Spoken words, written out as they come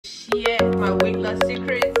share my weight loss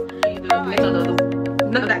secrets.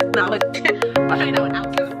 None of that now. I'll show you that one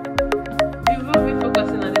out too. We will be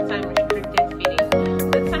focusing on the time restricted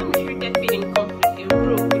feeding. The time restricted feeding comes with a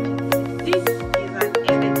rule, which is this is an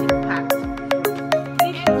energy pack.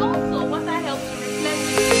 And also water helps to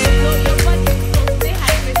replenish your body. So stay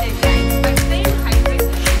hydrated, guys. By staying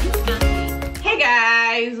hydrated, you can. Hey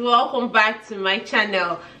guys, welcome back to my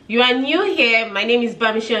channel. You are new here. My name is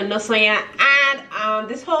Bamisha Nosoya, and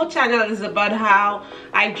this whole channel is about how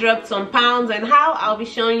I dropped some pounds and how I'll be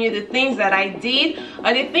showing you the things that I did,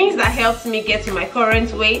 or the things that helped me get to my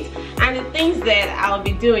current weight, and the things that I'll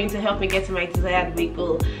be doing to help me get to my desired weight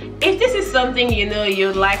goal. If this is something you know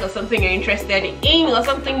you like, or something you're interested in, or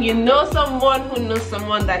something you know someone who knows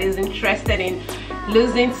someone that is interested in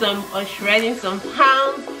losing some or shredding some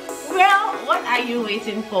pounds, well, what are you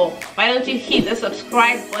waiting for? Why don't you hit the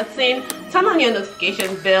subscribe button, turn on your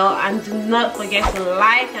notification bell, and do not forget to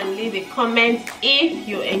like and leave a comment if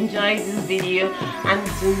you enjoyed this video, and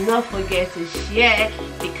do not forget to share,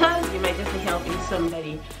 because you might just be helping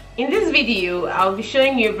somebody. In this video, I'll be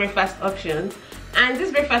showing you breakfast options, and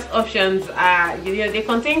these breakfast options are, they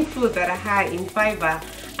contain foods that are high in fiber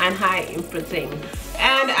and high in protein.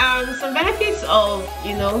 And some benefits of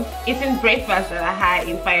eating breakfast that are high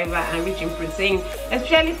in fiber and rich in protein,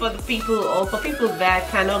 especially for the people, or for people that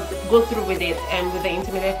cannot go through with it and with the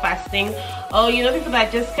intermittent fasting, or people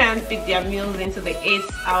that just can't fit their meals into the 8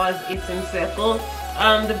 hours eating circle.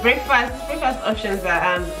 The breakfast options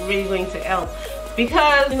are really going to help,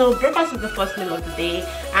 because breakfast is the first meal of the day,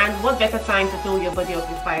 and what better time to fill your body up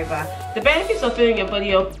with fiber. The benefits of filling your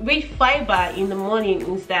body up with fiber in the morning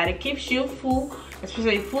is that it keeps you full,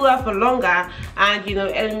 especially fuller for longer, and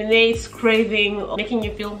eliminates craving, or making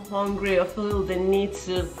you feel hungry or feel the need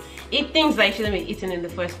to eat things that you shouldn't be eating in the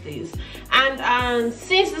first place. And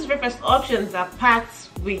since these breakfast options are packed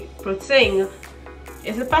with protein,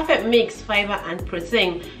 it's a perfect mix, fiber and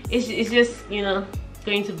protein. It's just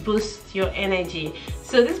going to boost your energy.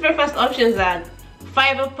 So these breakfast options are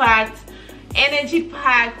fiber packed, energy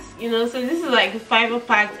packed, so this is like fiber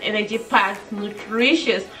packed, energy packed,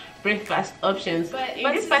 nutritious breakfast options. But in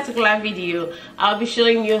this particular video, I'll be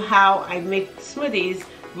showing you how I make smoothies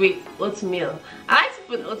with oatmeal. I like to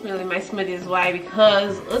put oatmeal in my smoothies. Why?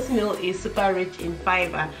 Because oatmeal is super rich in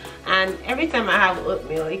fiber, and every time I have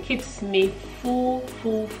oatmeal, it keeps me full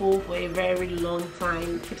for a very long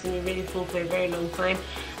time. It keeps me really full for a very long time.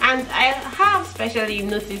 And I have especially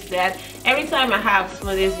noticed that every time I have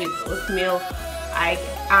smoothies with oatmeal, I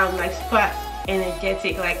am like super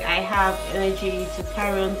energetic, like I have energy to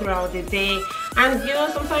carry on throughout the day. And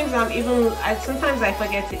sometimes sometimes I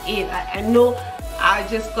forget to eat. I know I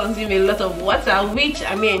just consume a lot of water, which is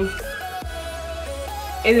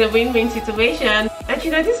a win-win situation. And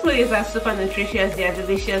these smoothies are super nutritious, they are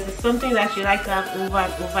delicious. It's something that you like to have over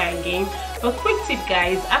and over again. But quick tip,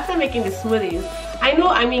 guys, after making the smoothies,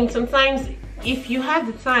 sometimes if you have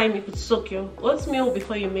the time, you could soak your oatmeal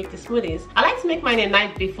before you make the smoothies. I like to make mine the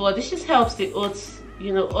night before. This just helps the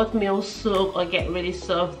oatmeal soak or get really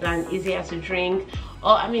soft and easier to drink,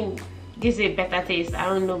 or gives it a better taste. I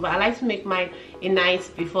don't know, but I like to make mine a night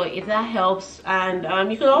before. That helps.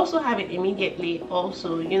 And you can also have it immediately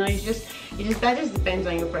also. That just depends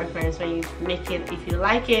on your preference when you make it. If you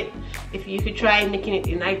like it, if you could try making it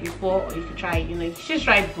the night before, or you could try you should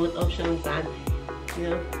try both options, and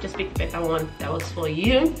just pick the better one that works for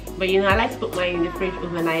you. But I like to put mine in the fridge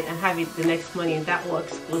overnight and have it the next morning. That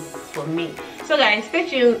works good for me. So guys, stay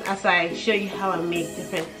tuned as I show you how I make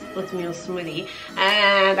different oatmeal smoothie,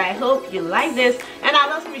 and I hope you like this. And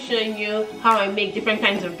I'll also be showing you how I make different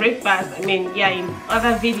kinds of breakfast. In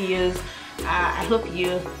other videos. I hope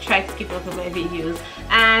you try to keep up with my videos,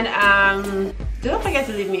 and do not forget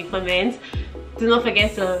to leave me a comment. Do not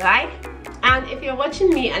forget to like. And if you're watching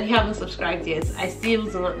me and you haven't subscribed yet, I still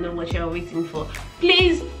do not know what you're waiting for.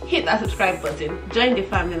 Please hit that subscribe button, join the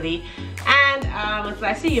family, and until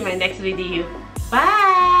I see you in my next video,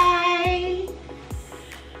 bye!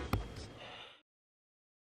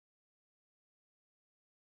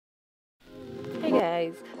 Hey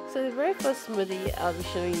guys, so the very first smoothie I'll be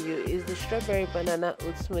showing you is the strawberry banana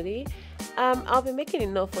oat smoothie. I'll be making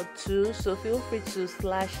enough for 2, so feel free to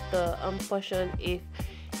slash the portion if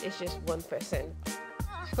it's just 1 person.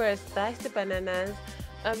 First, dice the bananas.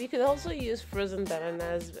 You could also use frozen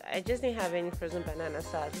bananas. I just didn't have any frozen bananas,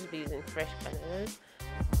 so I'll just be using fresh bananas.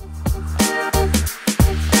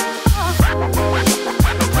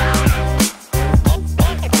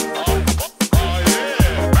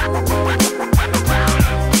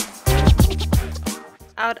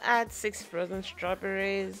 I would add 6 frozen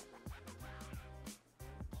strawberries,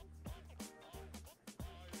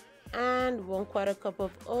 and 1/4 cup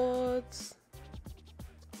of oats.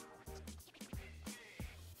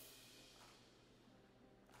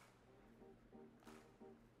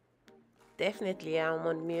 Definitely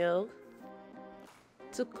almond milk.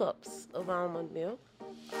 2 cups of almond milk.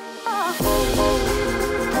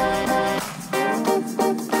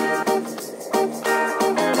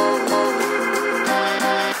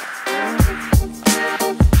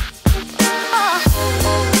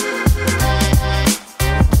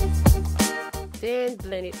 Then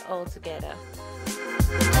blend it all together.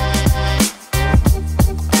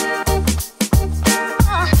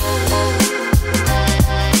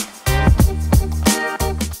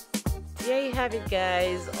 There you have it,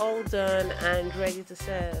 guys, all done and ready to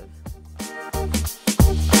serve.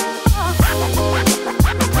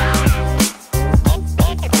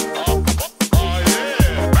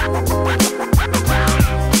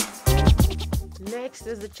 Next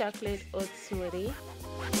is the chocolate oat smoothie.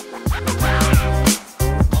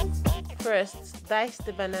 First, dice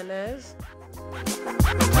the bananas.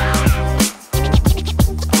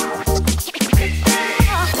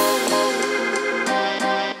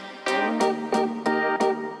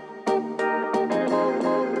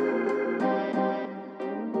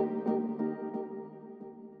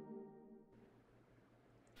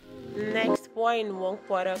 Next, pour in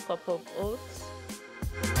 1/4 cup of oats.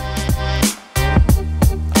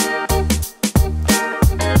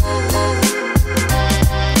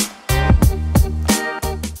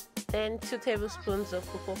 Then 2 tablespoons of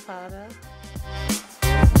cocoa powder.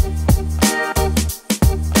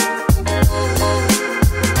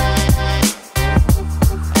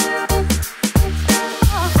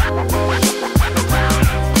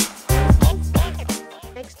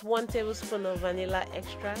 Next, 1 tablespoon of vanilla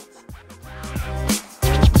extract.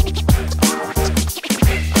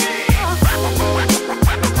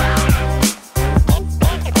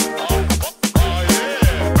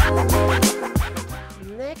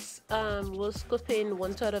 Next, we'll scoop in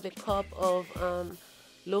 1/3 of a cup of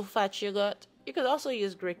low-fat yogurt. You could also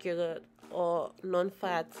use Greek yogurt or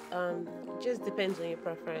non-fat, it just depends on your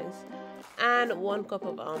preference. And 1 cup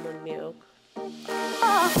of almond milk.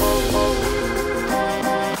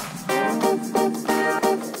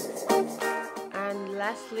 And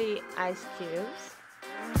lastly, ice cubes.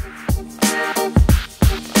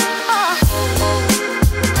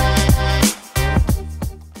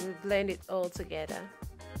 We blend it all together.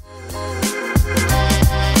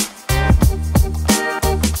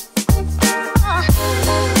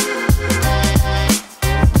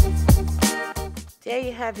 There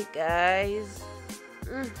you have it, guys.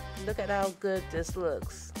 Look at how good this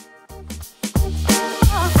looks.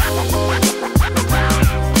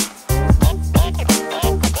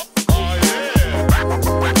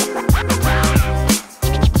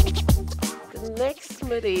 The next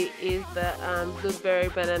smoothie is the blueberry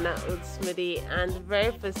banana oat smoothie, and the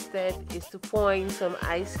very first step is to pour in some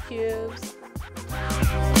ice cubes.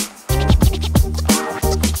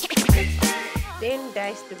 Then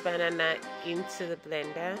dice the banana into the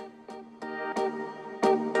blender.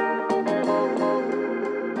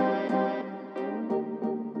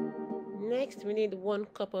 Next, we need 1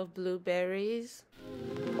 cup of blueberries.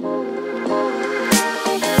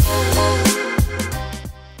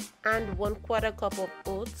 And 1/4 cup of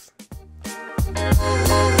oats.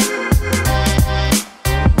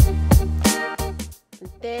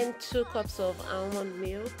 And then 2 cups of almond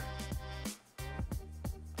milk.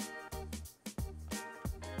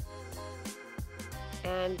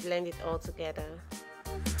 And blend it all together.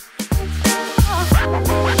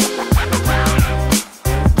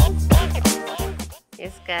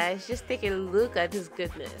 Yes, guys, just take a look at this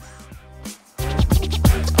goodness.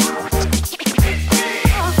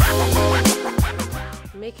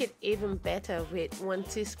 Make it even better with 1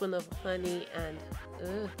 teaspoon of honey and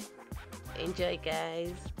enjoy,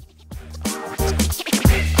 guys.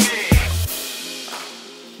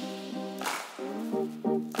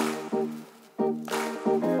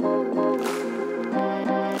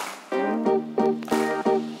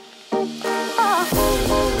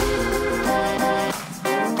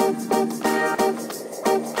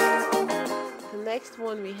 Next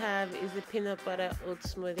one we have is the peanut butter oat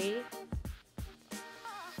smoothie.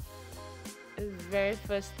 The very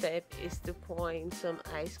first step is to pour in some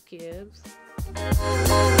ice cubes.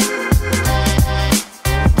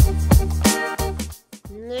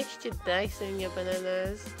 Next, you dice in your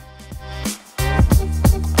bananas.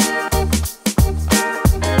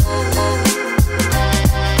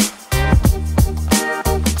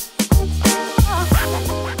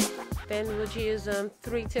 Then we'll use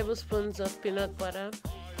 3 tablespoons of peanut butter.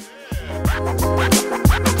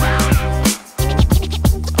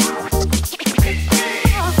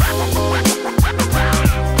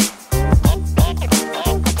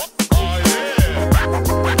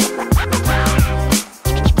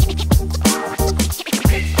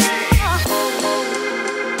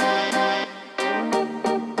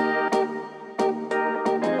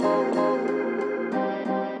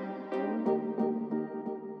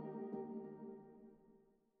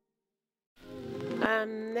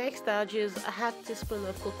 Next I'll use a half teaspoon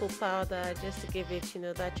of cocoa powder just to give it, you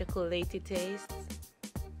know, that chocolatey taste,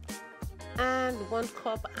 and 1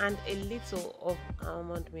 cup and a little of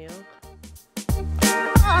almond milk.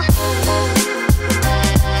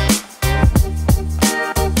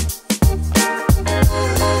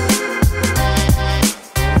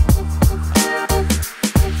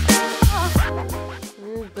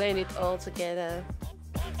 Blend it all together.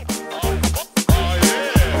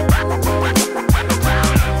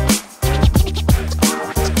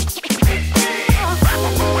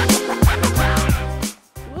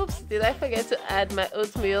 Whoops, did I forget to add my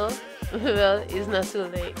oatmeal? Well, it's not too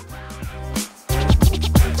late.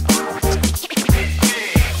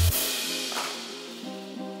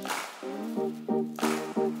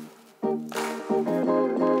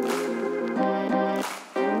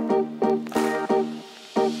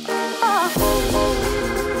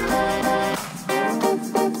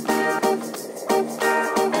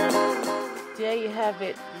 There you have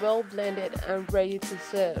it, well blended and ready to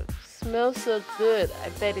serve. Smells so good, I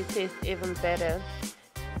bet it tastes even better.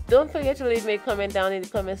 Don't forget to leave me a comment down in the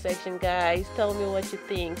comment section, guys. Tell me what you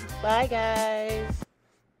think. Bye, guys.